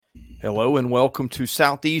Hello and welcome to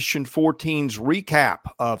Southeastern 14's recap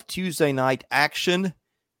of Tuesday night action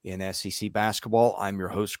in SEC basketball. I'm your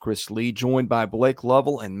host, Chris Lee, joined by Blake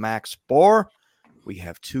Lovell and Max Barr. We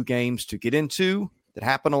have two games to get into that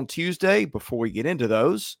happened on Tuesday. Before we get into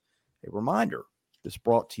those, a reminder, this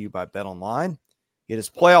brought to you by BetOnline. It is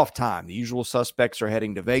playoff time. The usual suspects are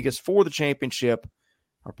heading to Vegas for the championship.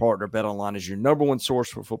 Our partner BetOnline is your number one source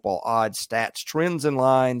for football odds, stats, trends, and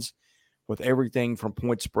lines, with everything from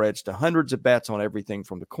point spreads to hundreds of bets on everything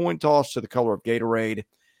from the coin toss to the color of Gatorade.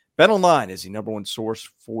 BetOnline is the number one source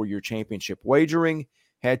for your championship wagering.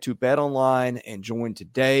 Head to BetOnline and join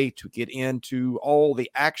today to get into all the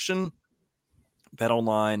action.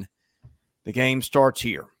 BetOnline, the game starts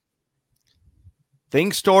here.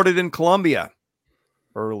 Things started in Columbia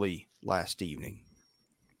early last evening,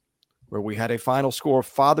 where we had a final score of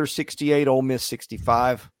Father 68, Ole Miss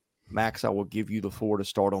 65. Max, I will give you the floor to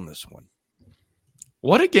start on this one.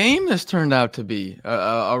 What a game this turned out to be.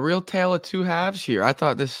 A real tale of two halves here. I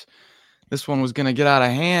thought this one was going to get out of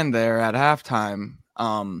hand there at halftime.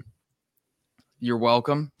 You're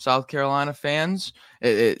welcome, South Carolina fans.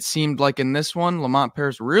 It seemed like in this one, Lamont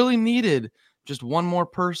Paris really needed just one more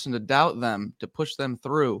person to doubt them, to push them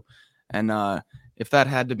through. And if that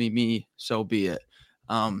had to be me, so be it.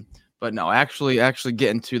 But no, actually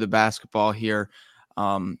getting to the basketball here.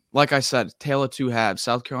 Like I said, tale of two halves.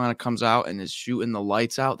 South Carolina comes out and is shooting the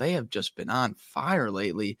lights out. They have just been on fire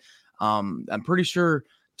lately. I'm pretty sure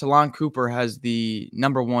Talon Cooper has the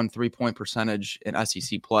number one 3-point percentage in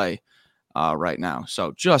SEC play right now.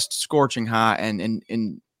 So just scorching hot, and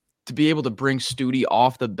to be able to bring Studi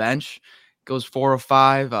off the bench, goes 4 of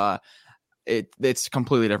 5. It's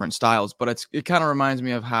completely different styles, but it kind of reminds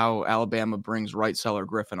me of how Alabama brings Wright Seller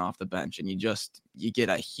Griffin off the bench, and you get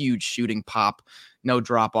a huge shooting pop, no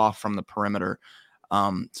drop off from the perimeter.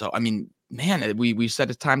 So I mean, man, we said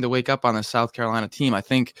it's time to wake up on the South Carolina team. I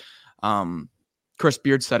think Chris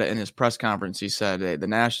Beard said it in his press conference. He said, hey,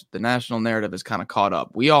 the national narrative is kind of caught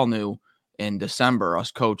up. We all knew in December,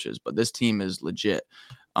 us coaches, but this team is legit.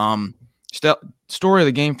 Story of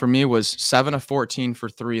the game for me was 7 of 14 for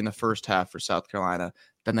 3 in the first half for South Carolina.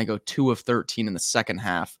 Then they go 2 of 13 in the second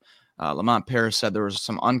half. Lamont Paris said there was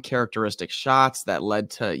some uncharacteristic shots that led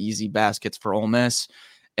to easy baskets for Ole Miss.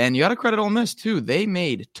 And you got to credit Ole Miss, too. They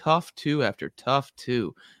made tough 2 after tough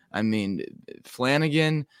 2. I mean,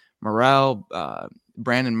 Flanagan, Morrell,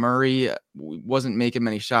 Brandon Murray wasn't making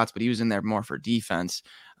many shots, but he was in there more for defense.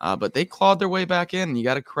 But they clawed their way back in. You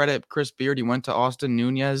got to credit Chris Beard. He went to Austin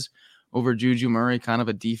Nunez over Juju Murray, kind of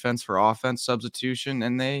a defense for offense substitution,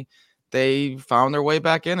 and they found their way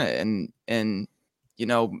back in it. And you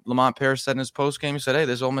know, Lamont Paris said in his post game, he said, hey,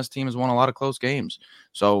 this Ole Miss team has won a lot of close games.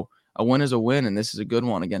 So a win is a win, and this is a good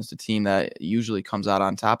one against a team that usually comes out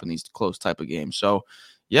on top in these close type of games. So,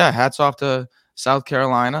 yeah, hats off to South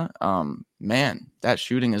Carolina. Man, that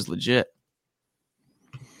shooting is legit.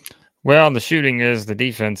 Well, the shooting is, the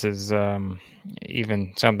defense is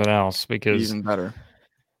even something else, because even better.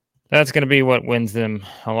 That's going to be what wins them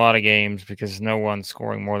a lot of games, because no one's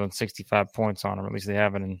scoring more than 65 points on them. At least they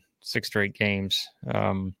haven't in 6 straight games.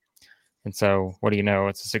 And so what do you know?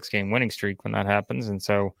 It's a 6-game winning streak when that happens. And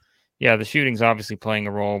so, yeah, the shooting's obviously playing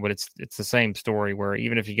a role, but it's the same story where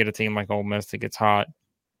even if you get a team like Ole Miss that gets hot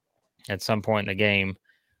at some point in the game,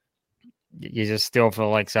 you just still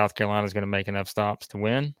feel like South Carolina's going to make enough stops to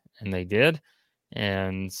win, and they did.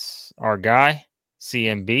 And our guy,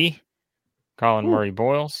 CMB, Colin Murray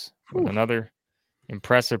Boyles, with another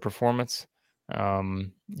impressive performance.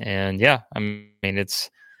 And yeah, I mean,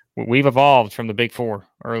 we've evolved from the Big Four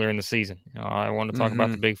earlier in the season. I want to talk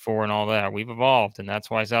about the Big Four and all that. We've evolved, and that's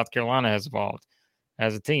why South Carolina has evolved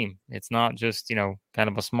as a team. It's not just, kind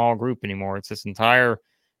of a small group anymore. It's this entire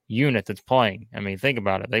unit that's playing. I mean, think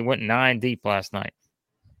about it. They went 9 deep last night,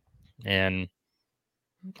 and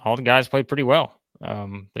all the guys played pretty well.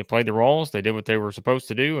 They played the roles. They did what they were supposed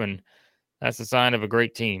to do, and that's a sign of a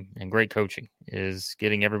great team and great coaching, is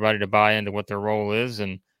getting everybody to buy into what their role is.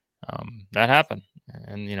 And that happened.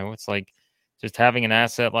 And, it's like just having an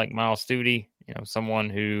asset like Miles Studi, someone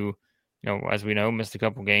who, as we know, missed a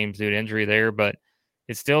couple games due to injury there, but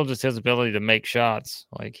it's still just his ability to make shots.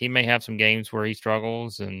 Like, he may have some games where he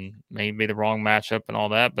struggles and maybe the wrong matchup and all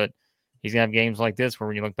that, but he's going to have games like this where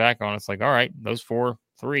when you look back on it, it's like, all right, those 4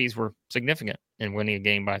 threes were significant in winning a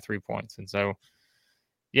game by 3 points. And so,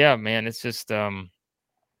 yeah, man, it's just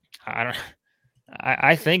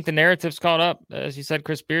I think the narrative's caught up, as you said,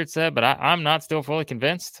 Chris Beard said, but I'm not still fully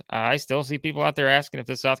convinced. I still see people out there asking if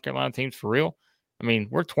this South Carolina team's for real. I mean,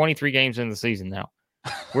 we're 23 games into the season now.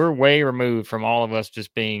 We're way removed from all of us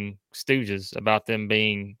just being stooges about them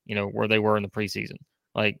being, where they were in the preseason.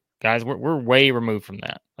 Like, Guys, we're way removed from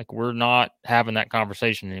that. Like, we're not having that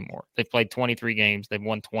conversation anymore. They've played 23 games. They've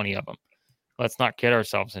won 20 of them. Let's not kid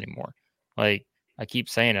ourselves anymore. Like, I keep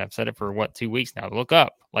saying it. I've said it for, 2 weeks now. Look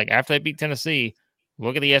up. Like, after they beat Tennessee,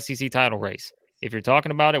 look at the SEC title race. If you're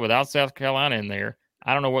talking about it without South Carolina in there,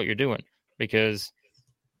 I don't know what you're doing, because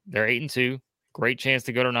they're 8-2. Great chance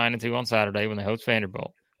to go to 9-2 on Saturday when they host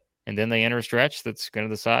Vanderbilt. And then they enter a stretch that's going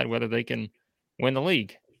to decide whether they can win the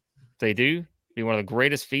league. If they do, be one of the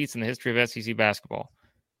greatest feats in the history of SEC basketball.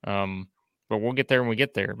 But we'll get there when we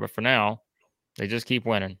get there. But for now, they just keep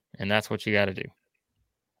winning, and that's what you got to do.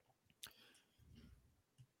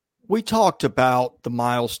 We talked about the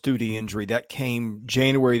Miles Stute injury that came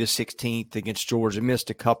January the 16th against Georgia, missed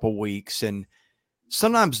a couple weeks. And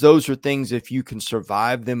sometimes those are things, if you can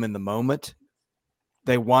survive them in the moment,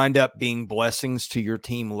 they wind up being blessings to your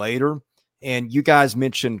team later. And you guys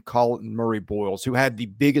mentioned Colin Murray-Boyles, who had the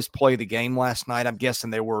biggest play of the game last night. I'm guessing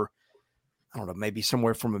there were, I don't know, maybe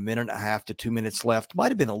somewhere from 1.5 minutes to 2 minutes left. Might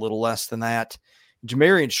have been a little less than that.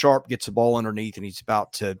 Jamarian Sharp gets the ball underneath, and he's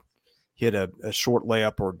about to hit a short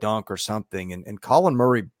layup or dunk or something. And Colin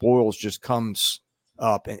Murray-Boyles just comes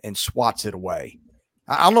up and swats it away.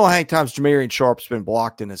 I don't know how many times Jamarian Sharp's been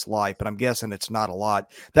blocked in his life, but I'm guessing it's not a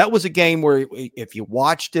lot. That was a game where, if you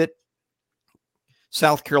watched it,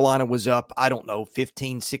 South Carolina was up,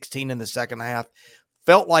 15-16 in the second half.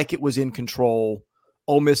 Felt like it was in control.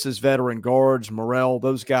 Ole Miss's veteran guards, Morrell,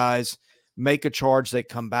 those guys make a charge, they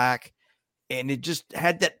come back. And it just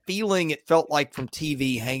had that feeling, it felt like from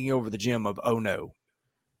TV hanging over the gym of, oh no,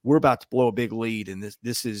 we're about to blow a big lead, and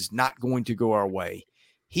this is not going to go our way.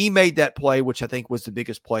 He made that play, which I think was the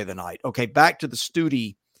biggest play of the night. Okay, back to the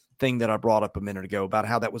Stute thing that I brought up a minute ago about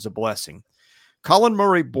how that was a blessing. Colin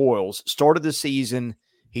Murray-Boyles started the season.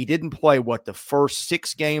 He didn't play, the first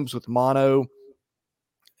 6 games with mono.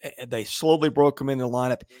 They slowly broke him in the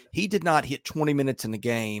lineup. He did not hit 20 minutes in the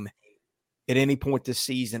game at any point this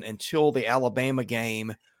season until the Alabama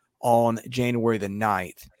game on January the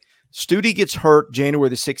 9th. Stute gets hurt January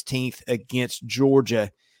the 16th against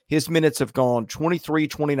Georgia. His minutes have gone 23,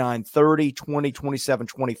 29, 30, 20, 27,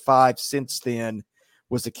 25 since then.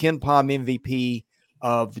 Was the Ken Pom MVP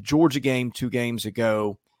of the Georgia game 2 games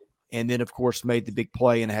ago. And then, of course, made the big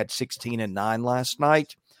play and had 16 and 9 last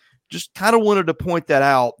night. Just kind of wanted to point that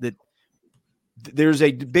out, that there's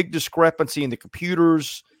a big discrepancy in the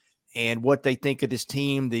computers and what they think of this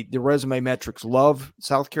team. The resume metrics love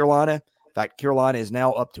South Carolina. In fact, Carolina is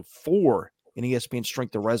now up to 4 in ESPN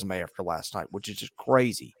strength of resume after last night, which is just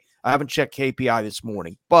crazy. I haven't checked KPI this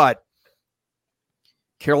morning, but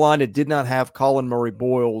Carolina did not have Colin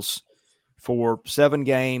Murray-Boyles for 7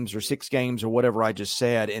 games or 6 games or whatever I just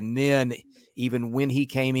said. And then even when he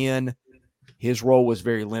came in, his role was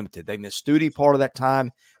very limited. They missed Stute part of that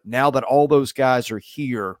time. Now that all those guys are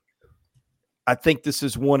here, I think this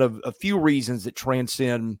is one of a few reasons that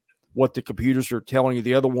transcend what the computers are telling you.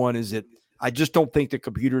 The other one is that I just don't think the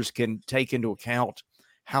computers can take into account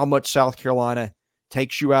how much South Carolina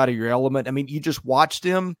takes you out of your element. I mean, you just watch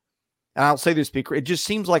them, and I'll say this, speaker, it just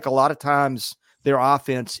seems like a lot of times their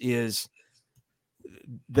offense is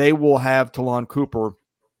they will have Talon Cooper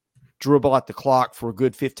dribble at the clock for a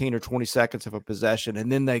good 15 or 20 seconds of a possession,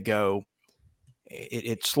 and then they go.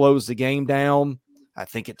 It slows the game down. I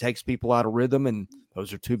think it takes people out of rhythm, and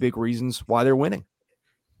those are 2 big reasons why they're winning.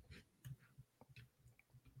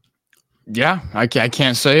 Yeah, I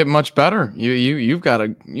can't say it much better. You've got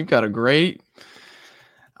a great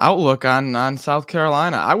outlook on South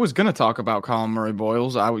Carolina. I was going to talk about Colin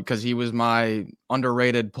Murray-Boyles because he was my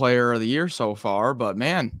underrated player of the year so far, but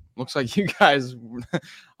man, looks like you guys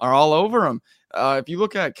are all over him. If you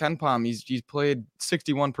look at Ken Pom, he's played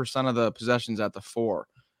 61% of the possessions at the 4,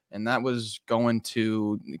 and that was going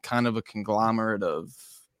to kind of a conglomerate of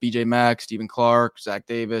BJ Mack, Stephen Clark, Zach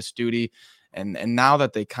Davis, Stute, and now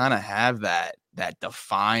that they kind of have that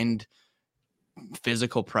defined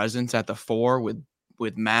physical presence at the 4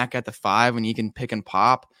 with Mac at the 5, when he can pick and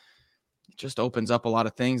pop, it just opens up a lot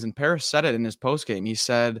of things. And Paris said it in his postgame. He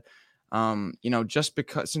said, just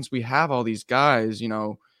because, since we have all these guys,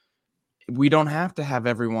 we don't have to have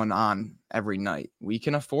everyone on every night. We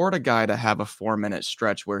can afford a guy to have a 4-minute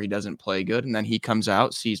stretch where he doesn't play good, and then he comes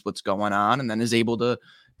out, sees what's going on, and then is able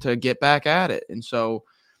to get back at it. And so,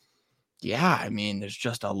 yeah, I mean, there's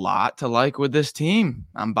just a lot to like with this team.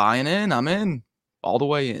 I'm buying in. I'm in all the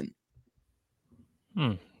way in.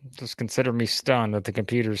 Just consider me stunned that the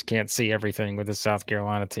computers can't see everything with the South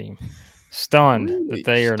Carolina team. Stunned that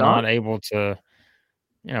they are not able to,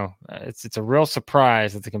 it's a real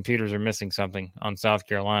surprise that the computers are missing something on South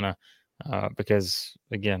Carolina because,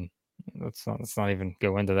 again, let's not even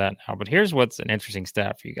go into that now. But here's what's an interesting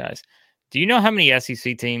stat for you guys. Do you know how many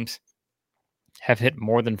SEC teams have hit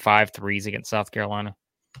more than 5 threes against South Carolina?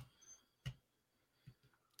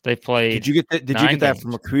 They played. Did you get that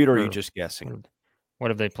from a computer, or are you just guessing? What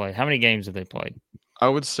have they played? How many games have they played? I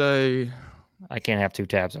would say I can't have 2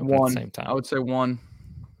 tabs open one. at the same time. I would say 1.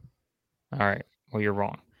 All right. Well, you're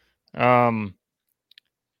wrong.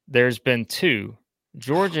 There's been 2.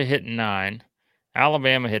 Georgia hit 9.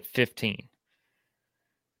 Alabama hit 15.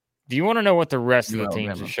 Do you want to know what the rest of the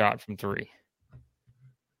teams have shot from 3?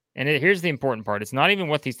 And here's the important part. It's not even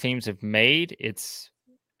what these teams have made. It's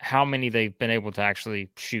how many they've been able to actually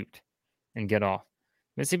shoot and get off.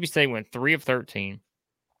 Mississippi State went 3 of 13.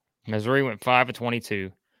 Missouri went 5 of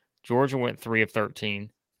 22. Georgia went 3 of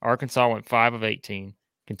 13. Arkansas went 5 of 18.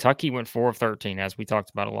 Kentucky went 4 of 13, as we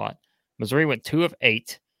talked about a lot. Missouri went 2 of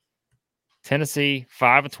 8. Tennessee,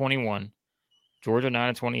 5 of 21. Georgia, 9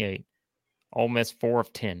 of 28. Ole Miss, 4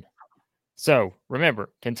 of 10. So, remember,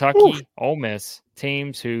 Kentucky, Ole Miss,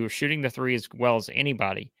 teams who are shooting the 3 as well as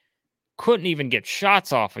anybody, couldn't even get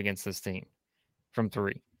shots off against this team from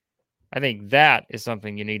 3. I think that is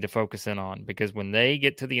something you need to focus in on, because when they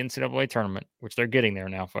get to the NCAA tournament, which they're getting there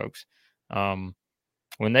now, folks,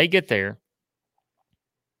 when they get there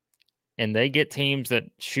and they get teams that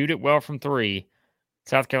shoot it well from 3,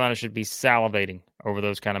 South Carolina should be salivating over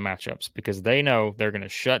those kind of matchups, because they know they're going to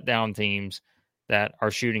shut down teams that are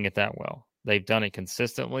shooting it that well. They've done it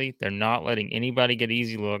consistently. They're not letting anybody get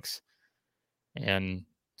easy looks, and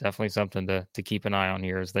definitely something to keep an eye on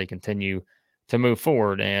here as they continue to move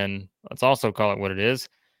forward. And let's also call it what it is.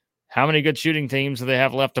 How many good shooting teams do they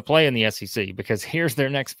have left to play in the SEC? Because here's their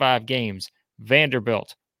next 5 games.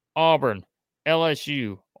 Vanderbilt, Auburn,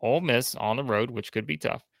 LSU, Ole Miss on the road, which could be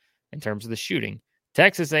tough in terms of the shooting.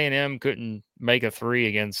 Texas A&M couldn't make a 3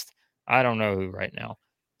 against I don't know who right now.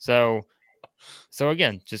 So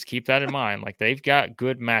again, just keep that in mind. Like, they've got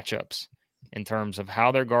good matchups in terms of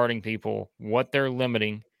how they're guarding people, what they're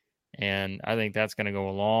limiting, and I think that's going to go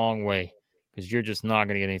a long way, because you're just not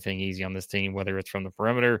going to get anything easy on this team, whether it's from the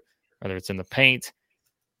perimeter, whether it's in the paint.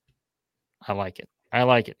 I like it. I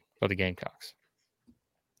like it for the Gamecocks.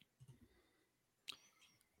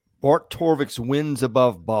 Bart Torvik's wins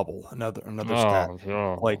above bubble. Another stat.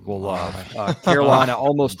 Blake will love. Carolina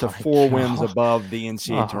almost to 4 wins above the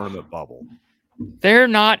NCAA tournament bubble. They're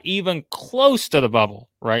not even close to the bubble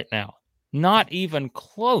right now. Not even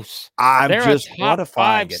close. They're just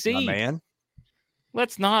modifying it, my man.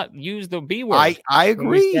 Let's not use the B word. I agree. When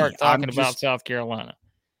we start talking about South Carolina.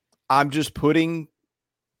 I'm just putting,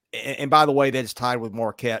 and by the way, that's tied with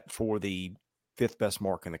Marquette for the 5th best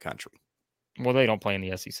mark in the country. Well, they don't play in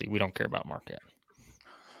the SEC. We don't care about Marquette.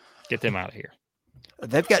 Get them out of here.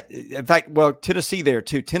 They've got, in fact, Tennessee there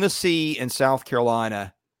too. Tennessee and South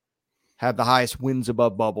Carolina have the highest wins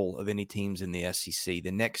above bubble of any teams in the SEC.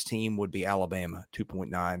 The next team would be Alabama,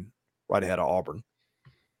 2.9, right ahead of Auburn.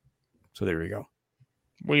 So there you go.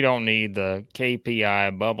 We don't need the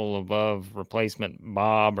KPI bubble above replacement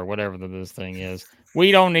Bob or whatever this thing is.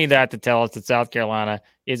 We don't need that to tell us that South Carolina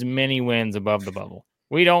is many wins above the bubble.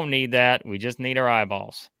 We don't need that. We just need our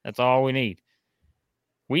eyeballs. That's all we need.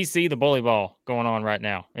 We see the bully ball going on right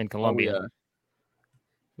now in Columbia. Oh, yeah.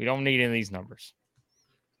 We don't need any of these numbers.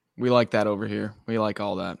 We like that over here. We like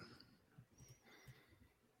all that.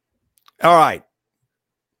 All right.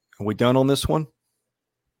 Are we done on this one?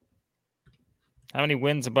 How many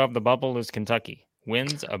wins above the bubble is Kentucky?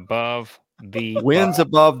 Wins above the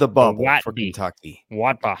bubble for Kentucky.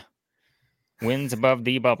 Watpa. Wins above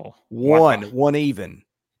the bubble. One even.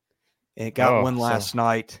 And it got one last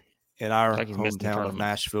night in our hometown of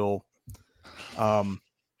Nashville. I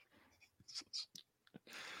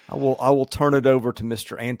will turn it over to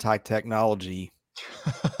Mr. Anti-Technology.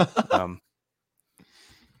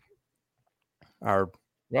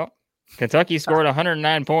 Kentucky scored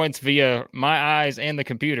 109 points via my eyes and the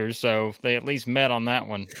computers, so they at least met on that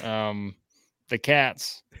one. The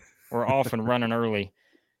Cats were off and running early,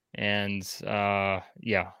 and I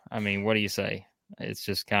mean, what do you say? It's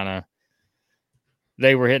just kind of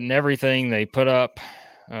they were hitting everything they put up.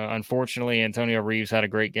 Unfortunately, Antonio Reeves had a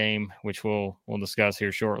great game, which we'll discuss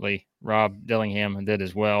here shortly. Rob Dillingham did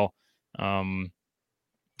as well. We'll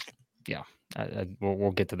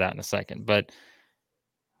get to that in a second. But,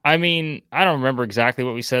 I mean, I don't remember exactly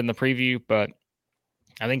what we said in the preview, but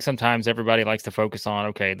I think sometimes everybody likes to focus on,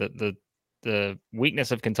 okay, the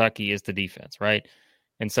weakness of Kentucky is the defense, right?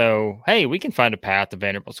 And so, hey, we can find a path to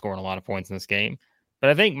Vanderbilt scoring a lot of points in this game. But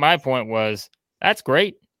I think my point was, that's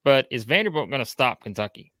great. But is Vanderbilt going to stop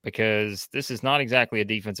Kentucky? Because this is not exactly a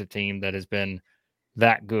defensive team that has been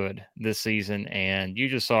that good this season. And you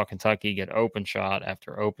just saw Kentucky get open shot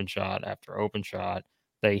after open shot after open shot.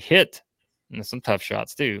 They hit some tough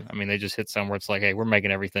shots too. I mean, they just hit somewhere it's like, hey, we're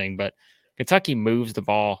making everything. But Kentucky moves the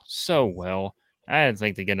ball so well. I didn't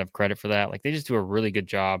think they get enough credit for that. Like, they just do a really good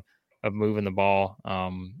job of moving the ball.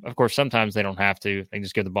 Of course, sometimes they don't have to. They can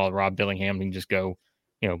just give the ball to Rob Dillingham. He can just go,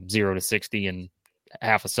 0 to 60 in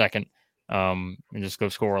half a second, and just go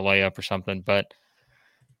score a layup or something. But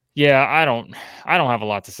yeah, I don't have a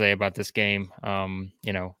lot to say about this game.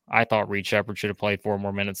 I thought Reed Shepherd should have played 4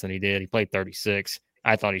 more minutes than he did. He played 36.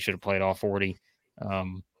 I thought he should have played all 40.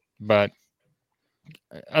 But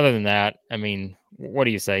other than that, I mean, what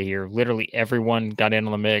do you say here? Literally everyone got in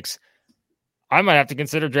on the mix. I might have to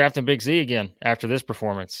consider drafting Big Z again after this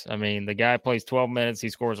performance. I mean, the guy plays 12 minutes. He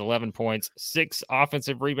scores 11 points, 6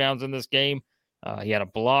 offensive rebounds in this game. He had a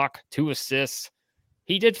block, 2 assists.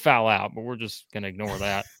 He did foul out, but we're just going to ignore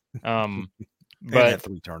that. But had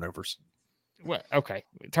 3 turnovers. Well, okay.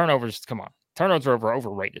 Turnovers, come on. Turnovers are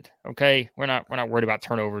overrated. Okay. We're not worried about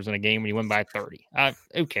turnovers in a game when you win by 30.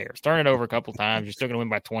 Who cares? Turn it over a couple times. You're still going to win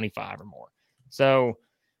by 25 or more. So,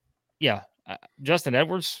 yeah. Justin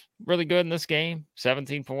Edwards, really good in this game.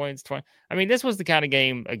 17 points, 20. I mean, this was the kind of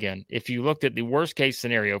game, again, if you looked at the worst case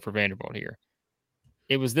scenario for Vanderbilt here,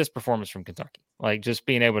 it was this performance from Kentucky. Like, just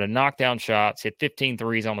being able to knock down shots, hit 15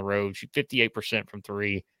 threes on the road, shoot 58% from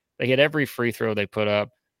 3. They hit every free throw they put up.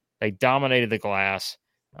 They dominated the glass.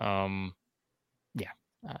 Yeah.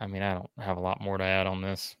 I mean, I don't have a lot more to add on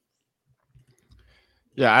this.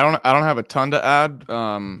 Yeah, I don't have a ton to add.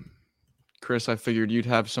 Chris, I figured you'd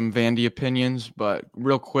have some Vandy opinions, but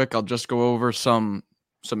real quick, I'll just go over some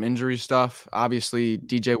injury stuff. Obviously,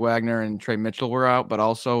 DJ Wagner and Trey Mitchell were out, but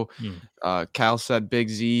also Cal said Big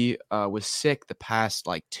Z was sick the past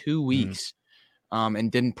 2 weeks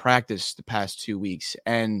and didn't practice the past 2 weeks.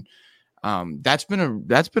 And that's been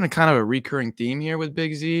a kind of a recurring theme here with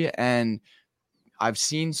Big Z. And I've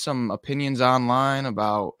seen some opinions online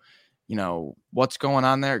about what's going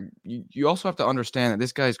on there. You also have to understand that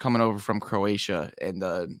this guy's coming over from Croatia, and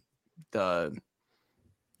the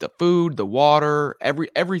food, the water,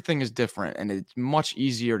 everything is different, and it's much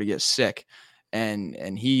easier to get sick.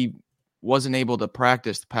 And he wasn't able to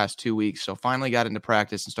practice the past 2 weeks, so finally got into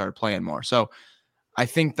practice and started playing more. So I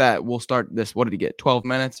think that we'll start this. What did he get? 12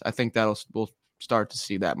 minutes. I think we'll start to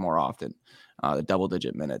see that more often, the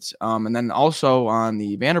double-digit minutes. And then also on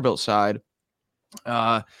the Vanderbilt side,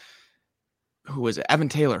 who was it? Evan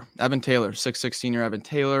Taylor, 6'6" senior Evan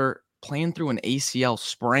Taylor, playing through an ACL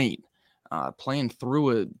sprain, playing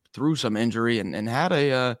through some injury, and had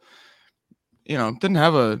a didn't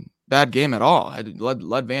have a bad game at all. Had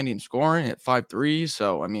led Vandy in scoring, hit 5 threes.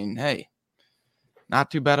 So I mean, hey,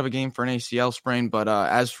 not too bad of a game for an ACL sprain. But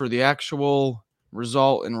as for the actual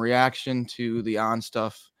result and reaction to the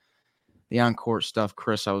on-court stuff,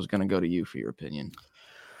 Chris, I was going to go to you for your opinion.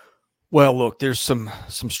 Well, look, there's some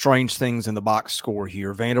strange things in the box score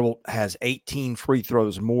here. Vanderbilt has 18 free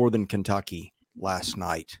throws more than Kentucky last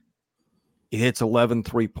night. It hits 11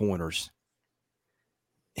 three-pointers.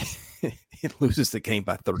 It loses the game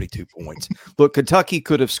by 32 points. Look, Kentucky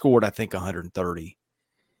could have scored, I think, 130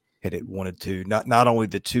 had it wanted to. Not only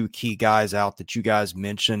the 2 key guys out that you guys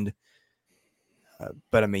mentioned,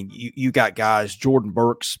 but, I mean, you got guys, Jordan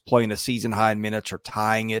Burks playing a season-high in minutes or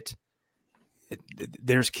tying it.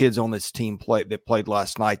 There's kids on this team that played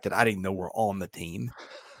last night that I didn't know were on the team.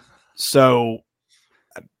 So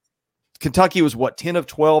Kentucky was 10 of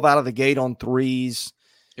 12 out of the gate on threes.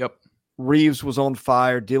 Yep. Reeves was on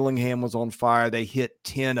fire. Dillingham was on fire. They hit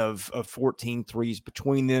 10 of 14 threes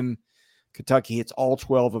between them. Kentucky hits all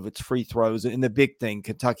 12 of its free throws. And the big thing,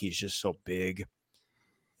 Kentucky is just so big.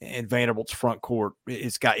 And Vanderbilt's front court,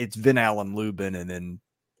 it's Vin Allen, Lubin, and then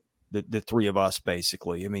the 3 of us,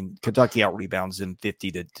 basically. I mean, Kentucky out-rebounds them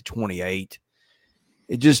 50 to 28.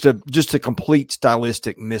 It just a complete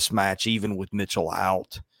stylistic mismatch, even with Mitchell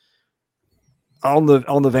out. On the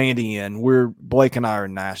Vandy end, Blake and I are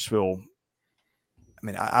in Nashville. I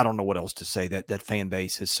mean, I don't know what else to say. That fan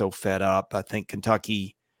base is so fed up. I think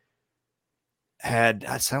Kentucky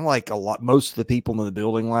most of the people in the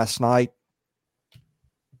building last night.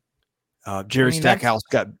 Jerry Stackhouse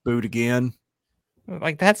got booed again.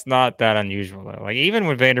 Like, that's not that unusual, though. Like, even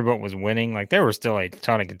when Vanderbilt was winning, like, there were still a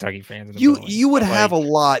ton of Kentucky fans in the building. You would have a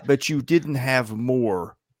lot, but you didn't have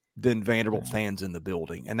more than Vanderbilt fans in the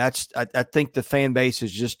building. And I think the fan base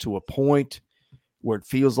is just to a point where it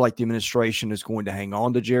feels like the administration is going to hang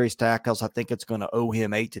on to Jerry Stackhouse. I think it's going to owe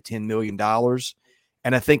him $8 to $10 million.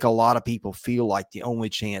 And I think a lot of people feel like the only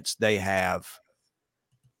chance they have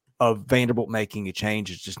of Vanderbilt making a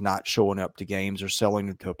change is just not showing up to games or selling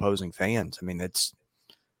them to opposing fans. I mean,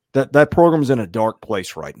 That program's in a dark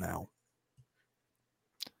place right now.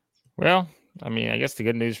 Well, I mean, I guess the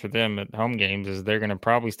good news for them at home games is they're going to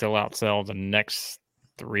probably still outsell the next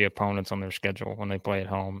 3 opponents on their schedule when they play at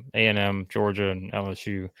home: A&M, Georgia, and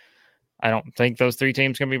LSU. I don't think those 3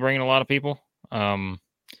 teams going to be bringing a lot of people.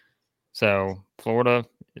 So Florida,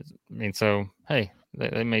 hey,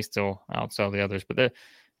 they may still outsell the others, but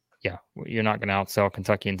you're not going to outsell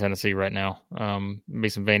Kentucky and Tennessee right now. Be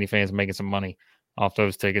some Vandy fans making some money off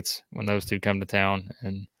those tickets when those 2 come to town.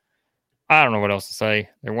 And I don't know what else to say.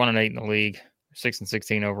 They're 1-8 in the league,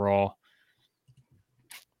 6-16 overall.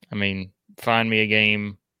 I mean, find me a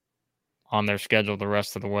game on their schedule the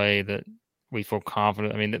rest of the way that we feel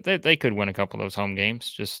confident. I mean, they could win a couple of those home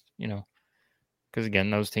games, just, because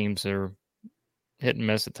again, those teams are hit and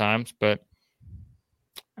miss at times, but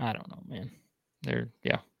I don't know, man.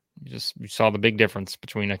 You saw the big difference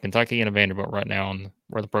between a Kentucky and a Vanderbilt right now and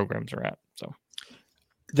where the programs are at. So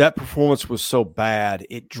that performance was so bad,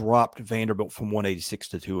 it dropped Vanderbilt from 186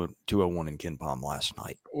 to 201 in Ken Palm last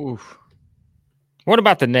night. Oof. What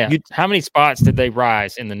about the net? How many spots did they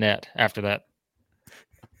rise in the net after that?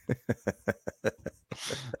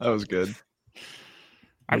 That was good.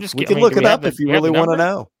 We can look it up if you really want to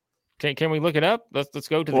know. Can we look it up? Let's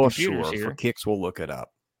go to the computers sure. here. For kicks, we'll look it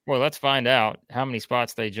up. Well, let's find out how many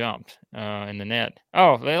spots they jumped in the net.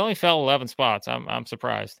 Oh, they only fell 11 spots. I'm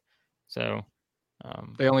surprised. So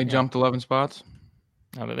they only jumped 11 spots.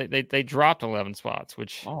 No, they dropped 11 spots,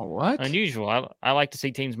 which unusual. I like to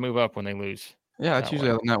see teams move up when they lose. Yeah, that's usually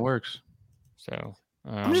how the net works. So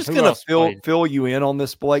I'm just going to fill you in on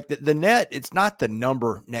this, Blake. The net, it's not the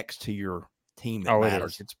number next to your team that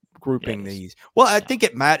matters. It's grouping these. Well, I think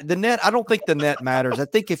it matters. The net, I don't think the net matters. I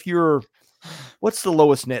think if you're – what's the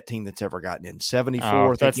lowest net team that's ever gotten in?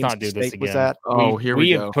 74? Let's not do this again. Was that? Here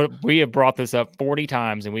we go. We have brought this up 40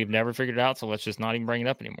 times, and we've never figured it out, so let's just not even bring it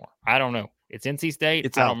up anymore. I don't know. It's NC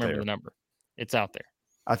State. I don't remember the number. It's out there.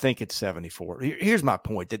 I think it's 74. Here's my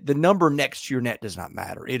point: that the number next to your net does not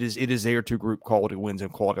matter. It is there to group quality wins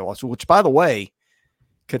and quality losses. Which, by the way,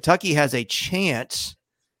 Kentucky has a chance.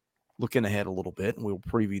 Looking ahead a little bit, and we'll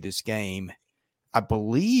preview this game. I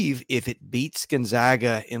believe if it beats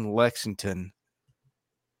Gonzaga in Lexington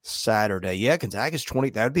Saturday, Gonzaga's 20.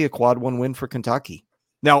 That would be a quad 1 win for Kentucky.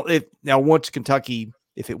 Now, once Kentucky,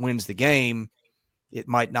 if it wins the game, it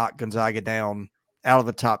might knock Gonzaga down out of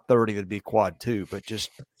the top 30. That'd be quad 2, but just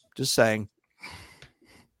saying.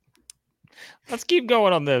 Let's keep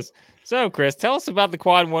going on this. So, Chris, tell us about the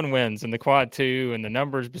quad 1 wins and the quad 2 and the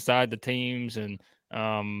numbers beside the teams and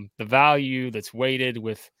the value that's weighted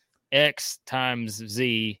with X times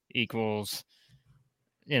Z equals,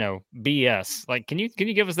 BS. Like, can you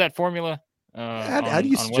give us that formula? How do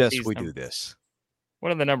you suggest we do this?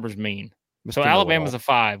 What do the numbers mean? Mr. So Alabama's a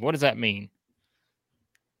 5. What does that mean?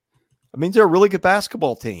 It means they're a really good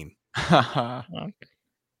basketball team. Okay.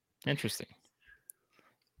 Interesting.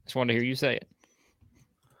 Just wanted to hear you say it.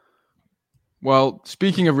 Well,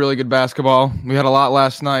 speaking of really good basketball, we had a lot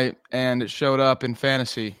last night, and it showed up in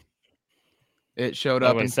fantasy. It showed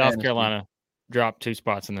up in South fantasy. Carolina dropped 2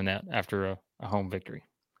 spots in the net after a home victory.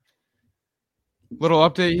 Little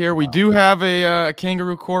update here. We do have a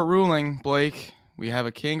kangaroo court ruling, Blake. We have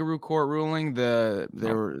a kangaroo court ruling. The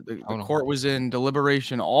court was in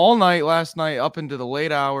deliberation all night last night, up into the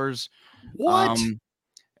late hours. What?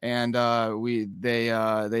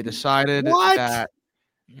 They decided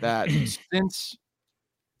that since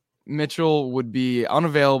Mitchell would be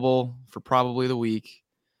unavailable for probably the week,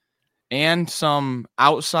 and some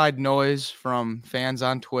outside noise from fans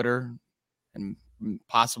on Twitter and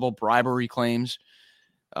possible bribery claims,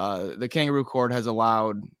 the kangaroo court has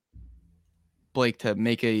allowed Blake to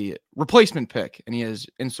make a replacement pick, and he has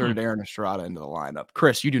inserted Aaron Estrada into the lineup.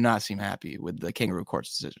 Chris, you do not seem happy with the kangaroo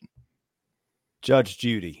court's decision. Judge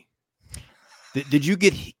Judy, did you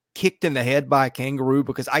get kicked in the head by a kangaroo?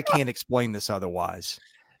 Because I can't explain this otherwise.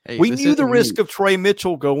 Hey, we knew the risk of Trey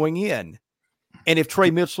Mitchell going in. And if Trey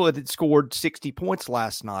Mitchell had scored 60 points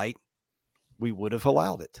last night, we would have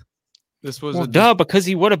allowed it. This was because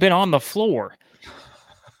he would have been on the floor.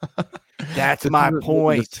 That's my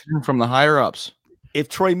point. From the higher ups. If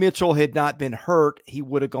Trey Mitchell had not been hurt, he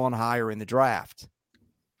would have gone higher in the draft.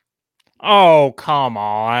 Oh, come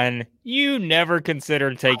on. You never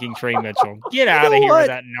considered taking Trey Mitchell. Get out of here with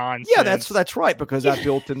that nonsense. Yeah, that's right, because I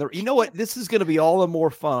built in the – you know what? This is going to be all the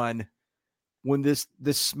more fun when this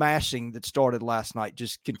smashing that started last night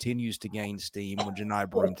just continues to gain steam when Janai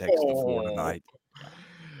Broome takes the floor tonight.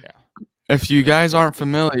 Yeah. If you guys aren't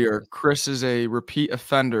familiar, Chris is a repeat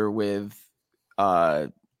offender with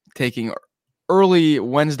taking early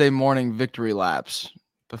Wednesday morning victory laps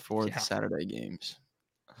before the Saturday games.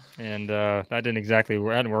 And that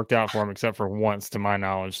hadn't worked out for him except for once, to my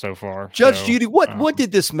knowledge, so far. Judge Judy, what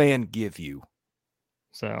did this man give you?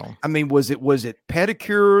 So, I mean, was it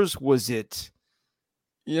pedicures? Was it,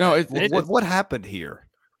 what happened here?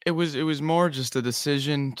 It was more just a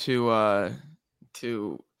decision to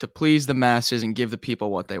please the masses and give the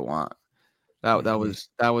people what they want. That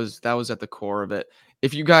was at the core of it.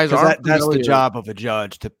 If you guys aren't that's the job of a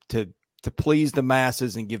judge, to please the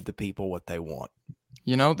masses and give the people what they want.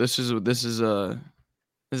 This is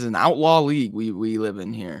an outlaw league we live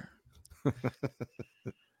in here.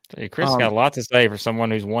 Hey, Chris got a lot to say for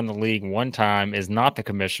someone who's won the league one time, is not the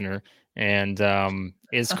commissioner, and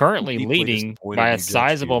is currently leading by a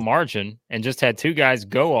sizable margin, and just had two guys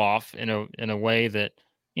go off in a way that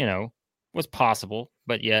was possible,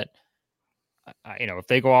 but yet if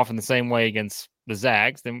they go off in the same way against the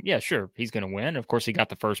Zags, then yeah, sure, he's going to win. Of course, he got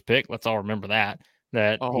the first pick. Let's all remember that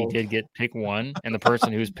he did get pick one, and the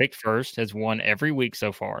person who's picked first has won every week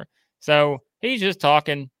so far. So he's just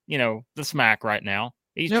talking, the smack right now.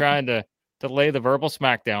 He's trying to lay the verbal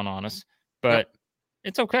smackdown on us, but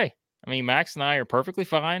it's okay. I mean, Max and I are perfectly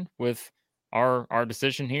fine with our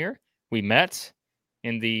decision here. We met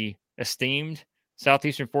in the esteemed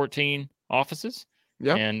Southeastern 14 offices,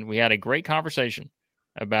 and we had a great conversation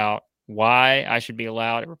about why I should be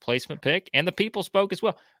allowed a replacement pick, and the people spoke as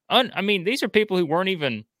well. I mean, these are people who weren't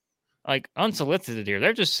even unsolicited here.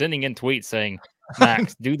 They're just sending in tweets saying,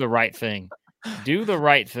 Max, do the right thing. Do the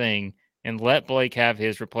right thing and let Blake have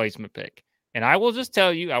his replacement pick. And I will just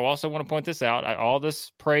tell you, I also want to point this out. All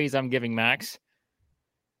this praise I'm giving Max,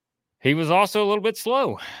 he was also a little bit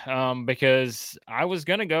slow because I was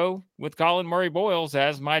going to go with Colin Murray Boyles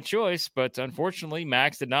as my choice. But unfortunately,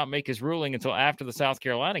 Max did not make his ruling until after the South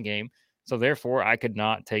Carolina game. So therefore, I could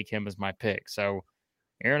not take him as my pick. So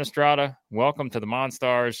Aaron Estrada, welcome to the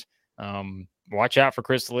Monstars. Watch out for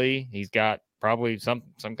Chris Lee. He's got probably some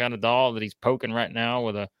kind of doll that he's poking right now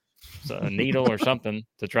with a needle or something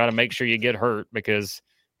to try to make sure you get hurt, because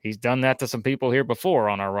he's done that to some people here before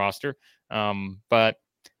on our roster. But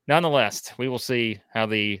nonetheless, we will see how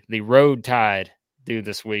the Road Tide do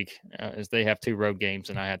this week, as they have two road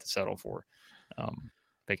games, and I had to settle for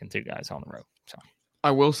picking two guys on the road. So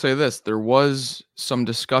I will say this. There was some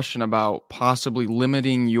discussion about possibly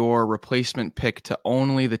limiting your replacement pick to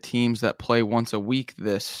only the teams that play once a week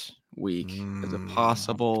this week as a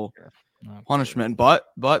possible punishment. But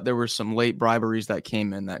there were some late briberies that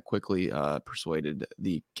came in that quickly persuaded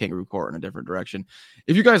the Kangaroo Court in a different direction.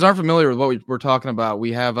 If you guys aren't familiar with what we're talking about,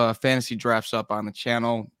 we have fantasy drafts up on the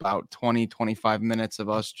channel, about 20-25 minutes of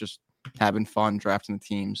us just having fun drafting the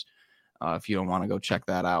teams. If you don't want to go check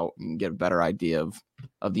that out and get a better idea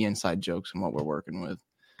of the inside jokes and what we're working with.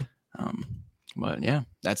 But yeah,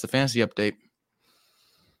 that's the fantasy update.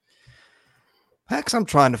 Max, I'm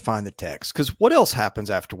trying to find the text, because what else happens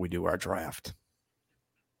after we do our draft?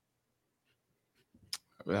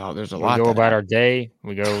 Well, there's a lot. We go about our day.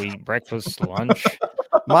 We go eat breakfast, lunch.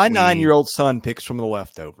 My 9-year-old son picks from the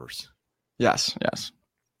leftovers. Yes.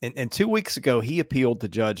 And 2 weeks ago, he appealed to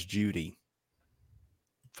Judge Judy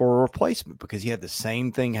for a replacement because he had the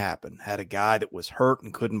same thing happen. Had a guy that was hurt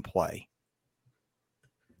and couldn't play.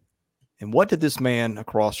 And what did this man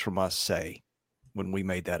across from us say when we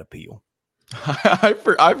made that appeal?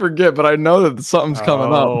 I forget, but I know that something's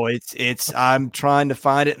coming up. Oh, it's I'm trying to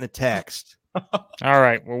find it in the text. All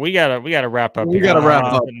right. Well, we gotta wrap up. We gotta wrap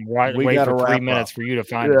up. Wait for 3 minutes for you to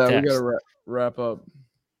find the text. We gotta wrap up.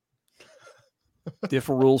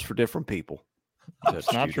 Different rules for different people.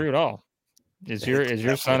 That's not true at all. Is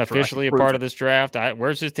your son officially a part of this draft?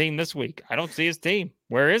 Where's his team this week? I don't see his team.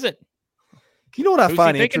 Where is it? You know what I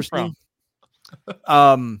find interesting?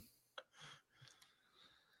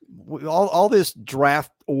 All this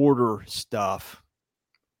draft order stuff